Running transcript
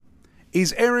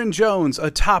Is Aaron Jones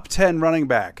a top 10 running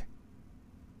back?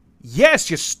 Yes,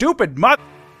 you stupid mother...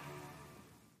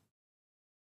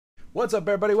 What's up,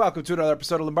 everybody? Welcome to another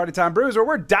episode of Lombardi Time Brews, where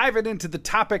we're diving into the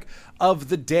topic of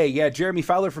the day. Yeah, Jeremy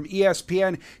Fowler from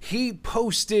ESPN, he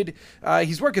posted,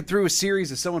 he's working through a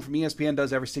series as someone from ESPN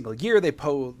does every single year. They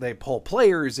poll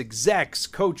players, execs,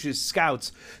 coaches,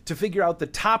 scouts to figure out the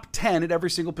top 10 at every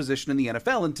single position in the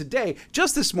NFL. And today,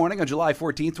 just this morning on July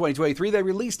 14th, 2023, they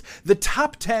released the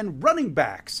top 10 running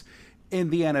backs in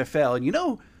the NFL. And you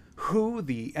know who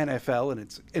the NFL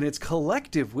in its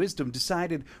collective wisdom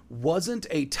decided wasn't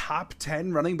a top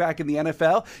 10 running back in the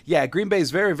NFL? Yeah, Green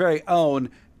Bay's very, very own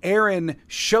Aaron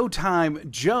Showtime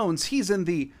Jones. He's in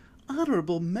the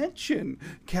honorable mention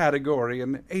category,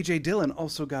 and A.J. Dillon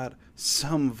also got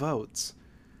some votes.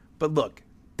 But look,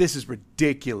 this is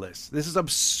ridiculous. This is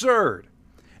absurd.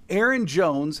 Aaron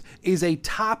Jones is a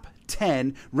top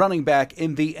 10 running back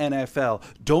in the NFL.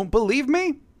 Don't believe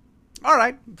me? All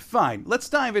right, fine. Let's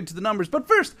dive into the numbers. But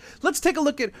first, let's take a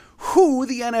look at who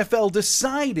the NFL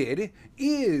decided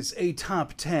is a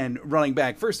top 10 running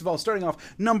back. First of all, starting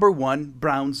off, number 1,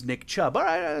 Browns, Nick Chubb. All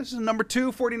right, number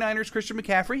 2, 49ers, Christian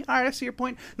McCaffrey. All right, I see your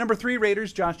point. Number 3,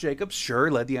 Raiders, Josh Jacobs. Sure,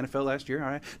 led the NFL last year. All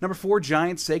right. Number 4,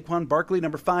 Giants, Saquon Barkley.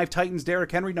 Number 5, Titans,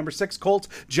 Derrick Henry. Number 6, Colts,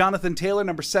 Jonathan Taylor.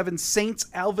 Number 7, Saints,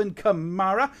 Alvin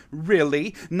Kamara.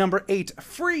 Really? Number 8,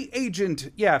 free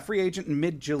agent in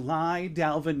mid-July,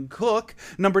 Dalvin Cook.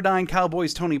 Number 9,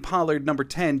 Cowboys, Tony Pollard. Number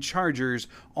 10, Chargers,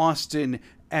 Austin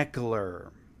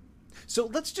Eckler. So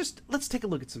let's take a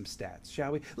look at some stats,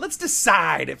 shall we? Let's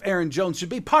decide if Aaron Jones should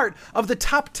be part of the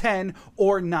top 10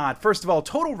 or not. First of all,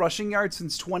 total rushing yards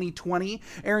since 2020.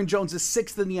 Aaron Jones is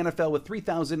 6th in the NFL with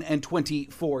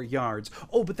 3,024 yards.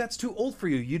 Oh, but that's too old for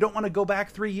you. You don't want to go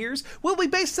back 3 years? Well, we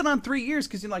based it on 3 years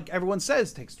because, like everyone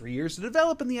says, it takes 3 years to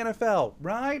develop in the NFL,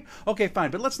 right? Okay,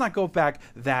 fine, but let's not go back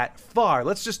that far.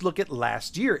 Let's just look at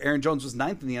last year. Aaron Jones was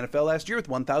 9th in the NFL last year with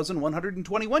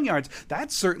 1,121 yards. That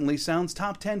certainly sounds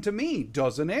top 10 to me,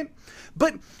 doesn't it?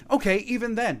 But okay,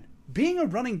 even then, being a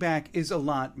running back is a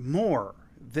lot more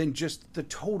than just the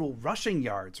total rushing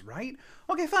yards, right?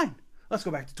 Okay, fine. Let's go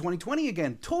back to 2020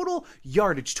 again. Total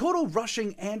yardage, total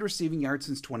rushing and receiving yards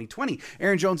since 2020.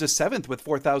 Aaron Jones is 7th with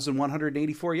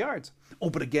 4,184 yards. Oh,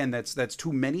 but again, that's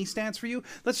too many stats for you.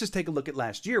 Let's just take a look at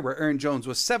last year, where Aaron Jones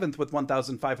was 7th with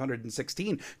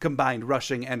 1,516 combined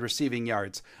rushing and receiving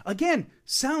yards. Again,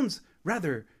 sounds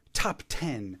rather top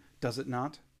 10, does it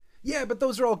not? Yeah, but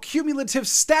those are all cumulative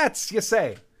stats, you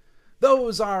say.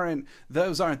 Those aren't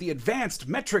the advanced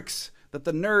metrics that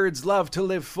the nerds love to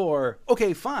live for.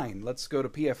 Okay, fine. Let's go to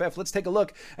PFF. Let's take a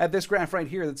look at this graph right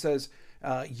here that says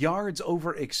yards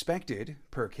over expected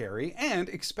per carry and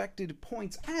expected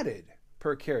points added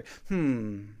per carry.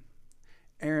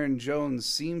 Aaron Jones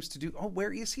seems to do... Oh,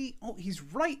 where is he? Oh, he's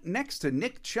right next to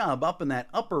Nick Chubb up in that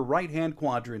upper right-hand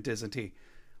quadrant, isn't he?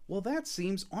 Well, that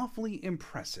seems awfully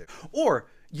impressive. Or,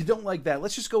 you don't like that,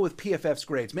 let's just go with PFF's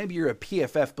grades. Maybe you're a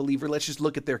PFF believer. Let's just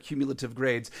look at their cumulative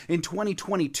grades. In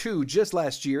 2022, just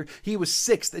last year, he was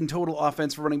 6th in total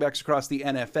offense for running backs across the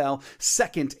NFL,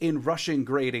 2nd in rushing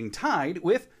grading, tied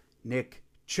with Nick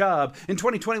Chubb. In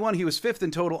 2021, he was 5th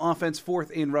in total offense,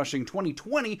 4th in rushing.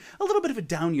 2020, a little bit of a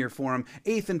down year for him,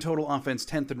 8th in total offense,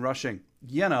 10th in rushing.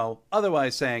 You know,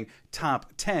 otherwise saying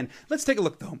top 10. Let's take a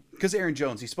look, though, because Aaron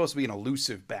Jones, he's supposed to be an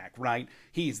elusive back, right?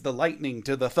 He's the lightning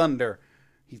to the thunder.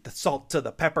 He's the salt to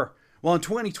the pepper. Well, in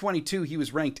 2022, he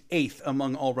was ranked 8th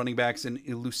among all running backs in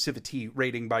elusivity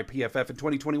rating by PFF. In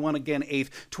 2021, again, 8th.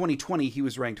 2020, he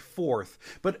was ranked 4th.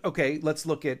 But, okay, let's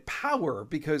look at power,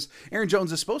 because Aaron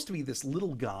Jones is supposed to be this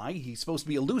little guy. He's supposed to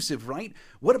be elusive, right?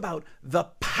 What about the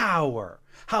power?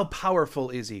 How powerful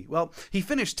is he? Well, he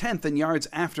finished 10th in yards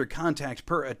after contact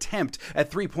per attempt at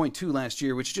 3.2 last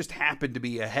year, which just happened to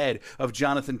be ahead of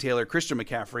Jonathan Taylor, Christian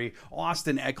McCaffrey,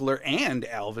 Austin Eckler, and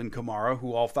Alvin Kamara,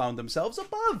 who all found themselves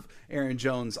above Aaron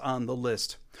Jones on the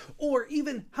list. Or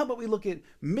even, how about we look at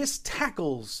missed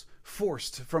tackles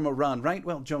forced from a run, right?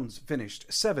 Well, Jones finished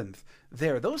 7th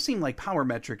there. Those seem like power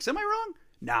metrics. Am I wrong?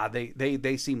 Nah,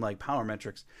 they seem like power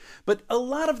metrics. But a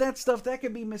lot of that stuff, that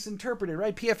can be misinterpreted,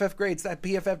 right? PFF grades, that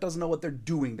PFF doesn't know what they're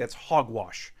doing. That's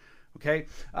hogwash, okay?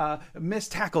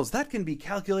 Missed tackles, that can be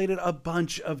calculated a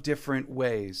bunch of different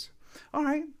ways. All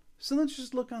right, so let's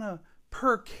just look on a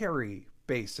per carry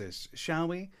basis, shall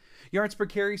we? Yards per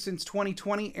carry since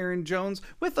 2020, Aaron Jones,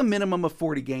 with a minimum of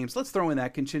 40 games. Let's throw in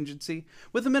that contingency.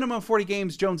 With a minimum of 40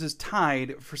 games, Jones is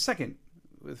tied for second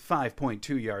with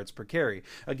 5.2 yards per carry.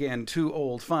 Again, too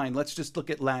old, fine. Let's just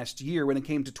look at last year when it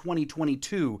came to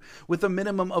 2022. With a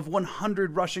minimum of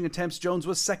 100 rushing attempts, Jones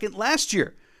was second last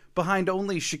year, behind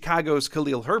only Chicago's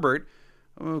Khalil Herbert,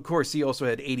 Of course, he also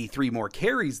had 83 more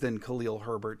carries than Khalil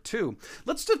Herbert, too.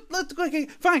 Okay,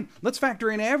 fine. Let's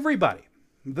factor in everybody.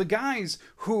 The guys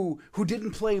who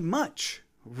didn't play much,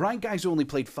 right? Guys who only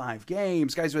played 5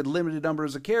 games, guys who had limited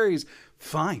numbers of carries.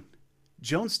 Fine.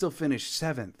 Jones still finished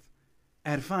 7th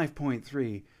at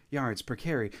 5.3 yards per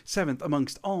carry. 7th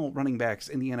amongst all running backs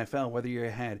in the NFL, whether you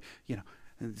had,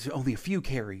 only a few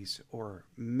carries or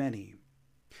many.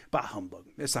 Bah humbug.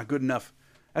 It's not good enough.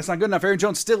 That's not good enough. Aaron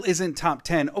Jones still isn't top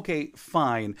 10. Okay,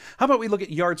 fine. How about we look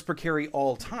at yards per carry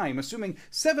all time? Assuming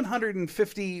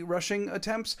 750 rushing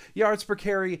attempts, yards per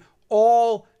carry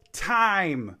all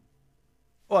time.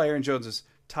 Well, Aaron Jones is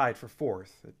tied for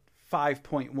 4th at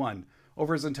 5.1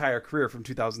 over his entire career from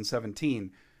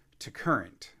 2017 to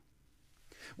current.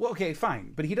 Well, okay,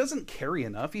 fine. But he doesn't carry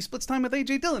enough. He splits time with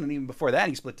A.J. Dillon. And even before that,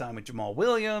 he split time with Jamal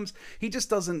Williams. He just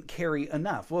doesn't carry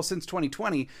enough. Well, since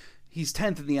 2020... he's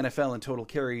 10th in the NFL in total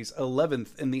carries,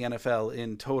 11th in the NFL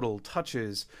in total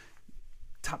touches.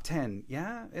 Top 10,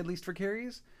 yeah, at least for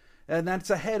carries. And that's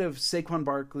ahead of Saquon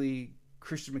Barkley,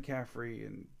 Christian McCaffrey,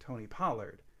 and Tony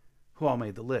Pollard, who all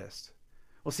made the list.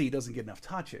 Well, see, he doesn't get enough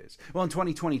touches. Well, in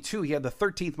 2022, he had the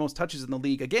 13th most touches in the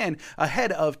league, again,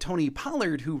 ahead of Tony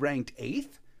Pollard, who ranked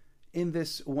 8th in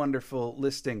this wonderful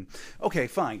listing. Okay,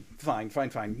 fine.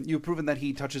 You've proven that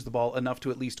he touches the ball enough to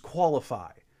at least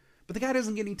qualify. But the guy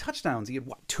doesn't get any touchdowns. He had,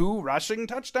 2 rushing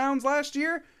touchdowns last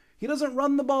year? He doesn't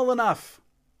run the ball enough.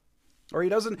 Or he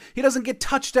doesn't get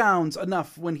touchdowns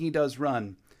enough when he does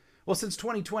run. Well, since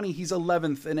 2020, he's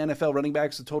 11th in NFL running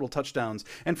backs with total touchdowns.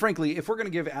 And frankly, if we're going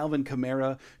to give Alvin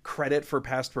Kamara credit for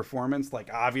past performance,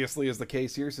 like obviously is the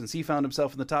case here since he found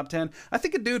himself in the top 10, I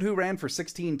think a dude who ran for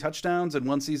 16 touchdowns in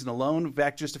one season alone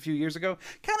back just a few years ago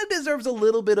kind of deserves a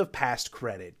little bit of past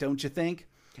credit, don't you think?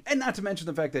 And not to mention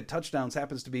the fact that touchdowns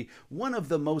happens to be one of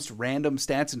the most random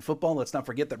stats in football. Let's not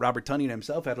forget that Robert Tonyan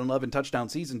himself had an 11 touchdown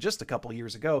season just a couple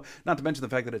years ago. Not to mention the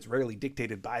fact that it's rarely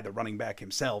dictated by the running back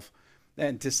himself.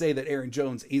 And to say that Aaron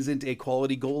Jones isn't a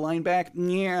quality goal line back,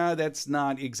 yeah, that's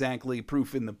not exactly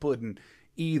proof in the pudding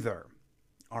either.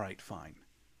 All right, fine.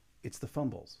 It's the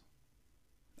fumbles.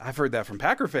 I've heard that from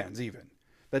Packer fans even.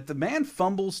 That the man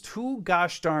fumbles too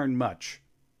gosh darn much.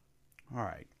 All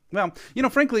right. Well,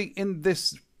 frankly, in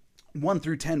this 1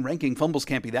 through 10 ranking, fumbles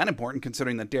can't be that important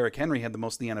considering that Derrick Henry had the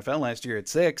most in the NFL last year at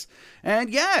 6. And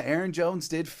yeah, Aaron Jones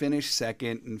did finish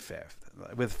 2nd and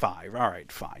 5th with 5. All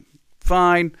right, fine.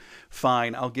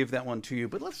 I'll give that one to you.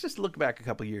 But let's just look back a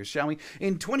couple years, shall we?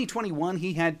 In 2021,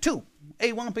 he had 2.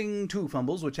 A whopping 2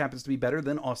 fumbles, which happens to be better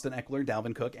than Austin Eckler,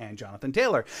 Dalvin Cook, and Jonathan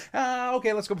Taylor.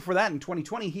 Okay, let's go before that. In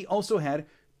 2020, he also had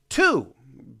 2.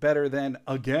 Better than,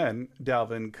 again,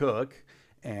 Dalvin Cook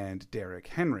and Derrick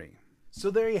Henry.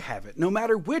 So there you have it. No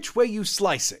matter which way you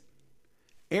slice it,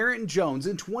 Aaron Jones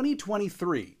in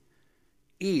 2023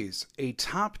 is a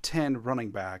top 10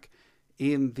 running back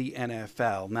in the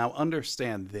NFL. Now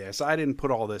understand this. I didn't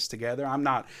put all this together. I'm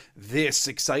not this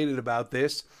excited about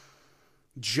this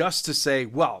just to say,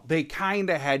 well, they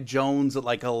kind of had Jones at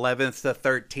like 11th to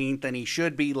 13th and he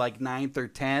should be like 9th or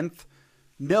 10th.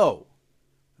 No.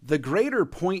 The greater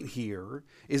point here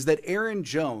is that Aaron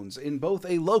Jones, in both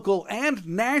a local and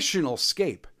national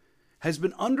scape, has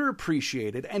been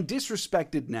underappreciated and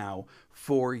disrespected now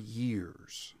for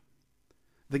years.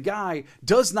 The guy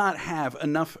does not have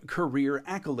enough career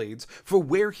accolades for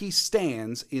where he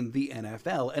stands in the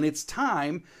NFL, and it's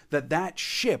time that that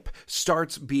ship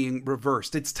starts being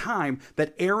reversed. It's time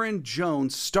that Aaron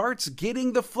Jones starts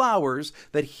getting the flowers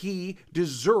that he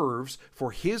deserves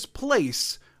for his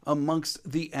place amongst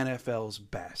the NFL's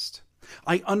best.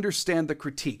 I understand the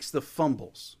critiques, the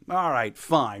fumbles. All right,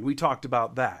 fine, we talked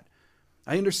about that.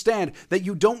 I understand that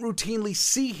you don't routinely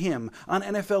see him on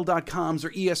NFL.com's or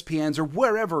ESPN's or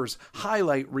wherever's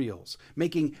highlight reels,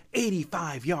 making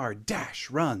 85-yard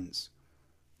dash runs.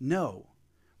 No.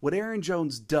 What Aaron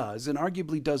Jones does, and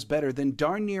arguably does better than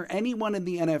darn near anyone in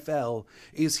the NFL,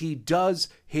 is he does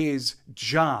his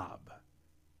job.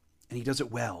 And he does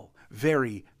it well.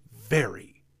 Very,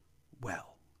 very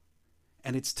well.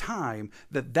 And it's time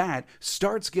that that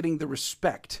starts getting the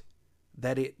respect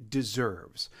that it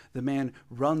deserves. The man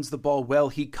runs the ball well.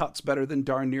 He cuts better than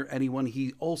darn near anyone.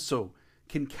 He also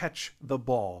can catch the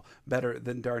ball better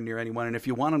than darn near anyone. And if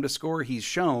you want him to score, he's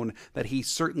shown that he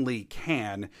certainly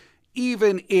can,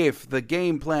 even if the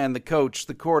game plan, the coach,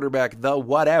 the quarterback, the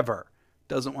whatever,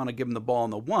 doesn't want to give him the ball on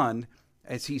the one,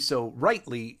 as he so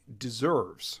rightly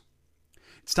deserves.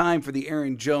 It's time for the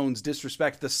Aaron Jones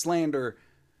disrespect, the slander,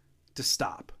 to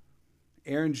stop.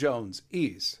 Aaron Jones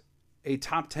is a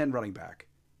top 10 running back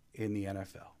in the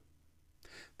NFL.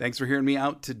 Thanks for hearing me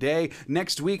out today.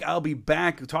 Next week, I'll be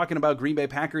back talking about Green Bay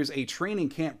Packers, a training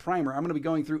camp primer. I'm going to be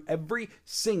going through every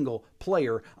single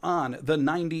player on the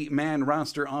 90-man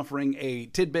roster, offering a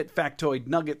tidbit, factoid,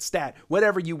 nugget, stat,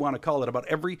 whatever you want to call it, about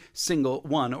every single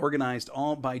one, organized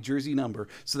all by jersey number,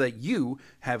 so that you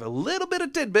have a little bit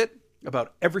of tidbit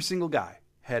about every single guy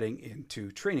heading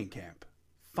into training camp,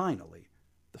 finally,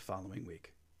 the following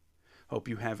week. Hope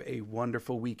you have a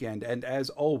wonderful weekend, and as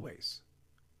always,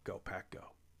 go Pack Go.